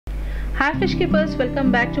Hi fish keepers,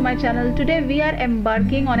 welcome back to my channel. Today we are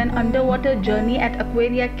embarking on an underwater journey at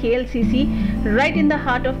Aquaria KLCC right in the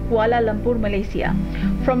heart of Kuala Lumpur, Malaysia.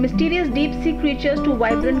 From mysterious deep sea creatures to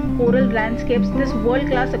vibrant coral landscapes, this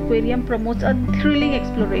world-class aquarium promotes a thrilling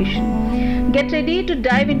exploration. Get ready to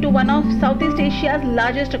dive into one of Southeast Asia's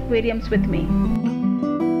largest aquariums with me.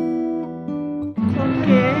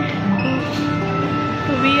 Okay,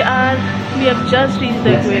 we have just reached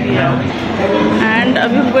the aquarium and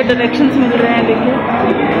अभी हमको directions मिल रहे हैं. देखिए,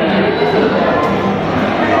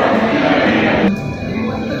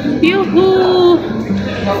 yoo-hoo!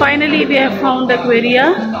 Finally we have found the aquaria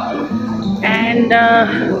and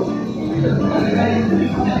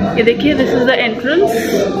ये देखिए, this is the entrance.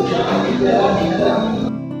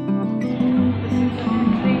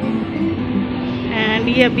 And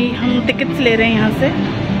ये अभी हम टिकट्स ले रहे हैं यहाँ से.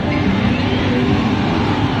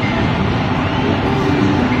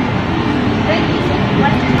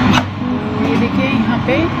 ये देखिए, यहाँ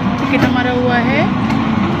पे टिकट हमारा हुआ है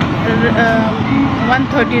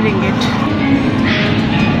 130 ringgit.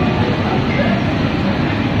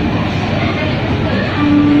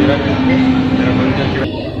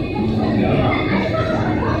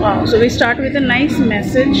 Wow, so we start with a nice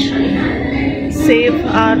message, save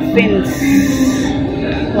our fins.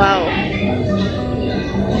 Wow.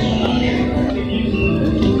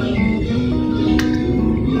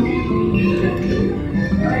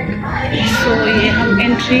 So ये हम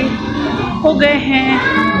एंट्री हो गए हैं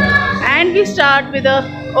and we start with a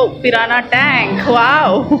piranha tank. Wow,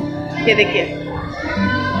 ये देखिए.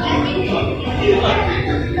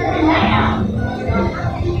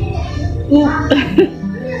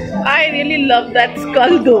 I really love that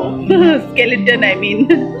skull though. Skeleton, I mean.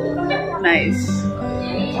 Nice.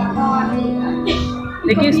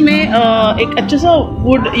 देखिए, इसमें एक अच्छा सा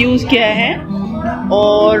वुड यूज किया है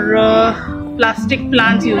और प्लास्टिक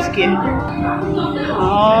प्लांट्स यूज किए हैं.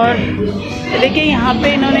 और देखिए, यहाँ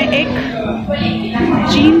पे इन्होंने एक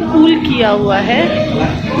जीन पूल किया हुआ है.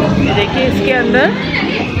 ये देखिए, इसके अंदर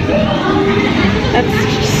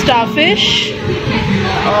स्टारफिश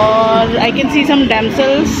और I can see some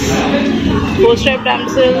डैमसेल्स, gold stripe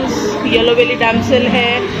डैमसेल्स, yellow Bailey damsel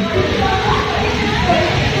है.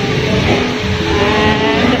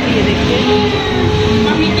 एंड ये देखिए,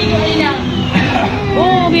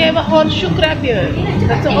 oh, we have a horseshoe crab here.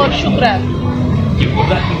 That's a horseshoe crab.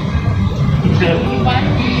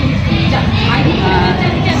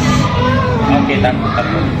 Okay,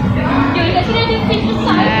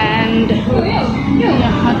 and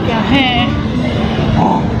यहाँ क्या है?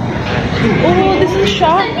 Oh, this is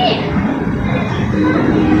shark.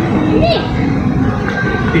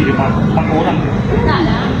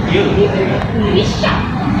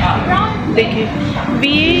 देखिए,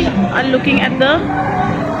 we are looking at the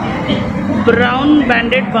brown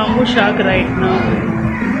banded bamboo shark right now.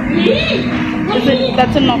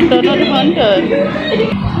 That's a nocturnal hunter.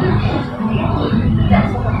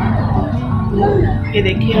 ये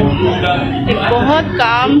देखिए, एक बहुत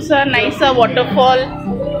काम सा नाइस सा वाटरफॉल.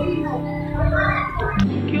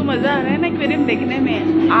 क्यों मज़ा आ रहा है ना एक्वेरियम देखने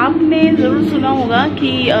में. आपने ज़रूर सुना होगा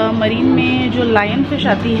कि मरीन में जो लायन फिश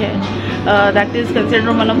आती है, that is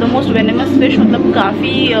considered one of the most venomous fish. मतलब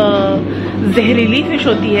काफ़ी जहरीली फिश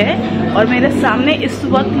होती है. और मेरे सामने इस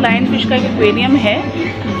वक्त लायन फिश का एक एक्वेरियम है,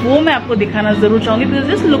 वो मैं आपको दिखाना ज़रूर चाहूँगी. Because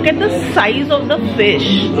just look at the size of the fish.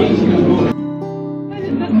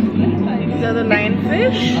 The lion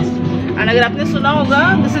fish. And अगर आपने सुना होगा,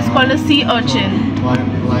 this is called a sea urchin.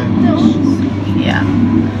 Yeah,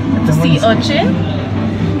 it's a sea urchin.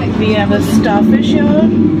 We have a starfish here.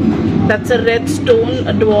 That's a red stone,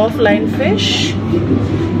 a dwarf lionfish.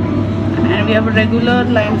 And we have a regular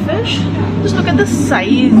lionfish. Just look at the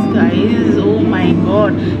size, guys. Oh my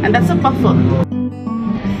god. And that's a puffer.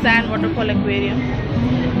 Sand waterfall aquarium.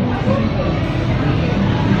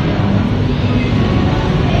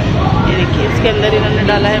 ये देखिए, इसके अंदर इन्होंने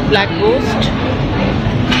डाला है black ghost.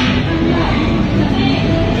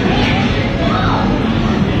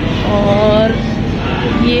 और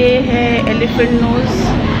ये है एलिफेंट नोज.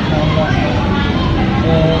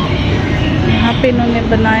 यहाँ पे इन्होंने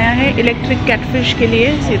बनाया है इलेक्ट्रिक कैटफिश के लिए.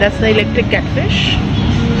 See that's the electric catfish.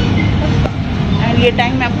 And ये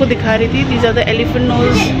टैंक मैं आपको दिखा रही थी. These are the elephant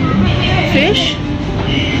knows fish.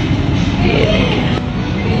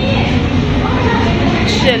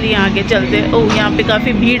 चलिए आगे चलते. ओह, यहाँ पे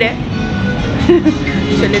काफ़ी भीड़ है.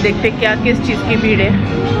 चलिए देखते क्या किस चीज़ की भीड़ है.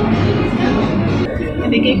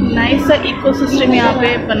 देखिए, एक नाइस सा इकोसिस्टम यहाँ पे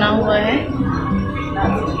बना हुआ है.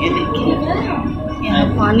 ये देखिए, यहाँ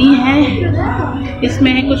पानी है,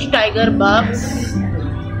 इसमें है कुछ टाइगर बाग्स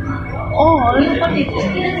और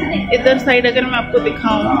इधर साइड अगर मैं आपको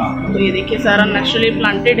दिखाऊं तो ये देखिए सारा नेचुरली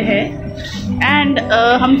प्लांटेड है। एंड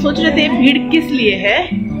हम सोच रहे थे भीड़ किस लिए है,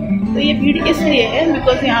 तो ये भीड़ इसलिए है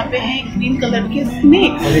बिकॉज यहाँ पे हैं ग्रीन कलर के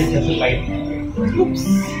snacks.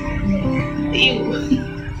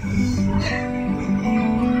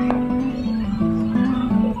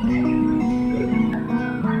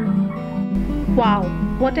 Wow,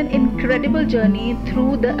 what an incredible journey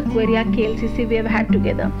through the Aquaria KLCC we have had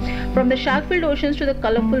together. From the shark-filled oceans to the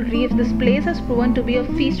colorful reefs, this place has proven to be a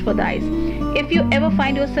feast for the eyes. If you ever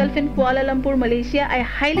find yourself in Kuala Lumpur, Malaysia, I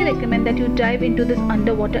highly recommend that you dive into this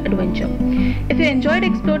underwater adventure. If you enjoyed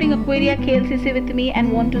exploring Aquaria KLCC with me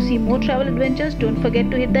and want to see more travel adventures, don't forget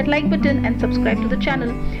to hit that like button and subscribe to the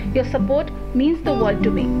channel. Your support means the world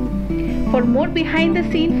to me. For more behind the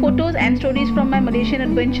scene photos and stories from my Malaysian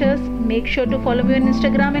adventures, make sure to follow me on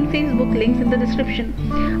Instagram and Facebook, links in the description.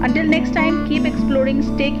 Until next time, keep exploring,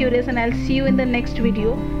 stay curious, and I'll see you in the next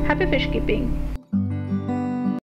video. Happy fish keeping!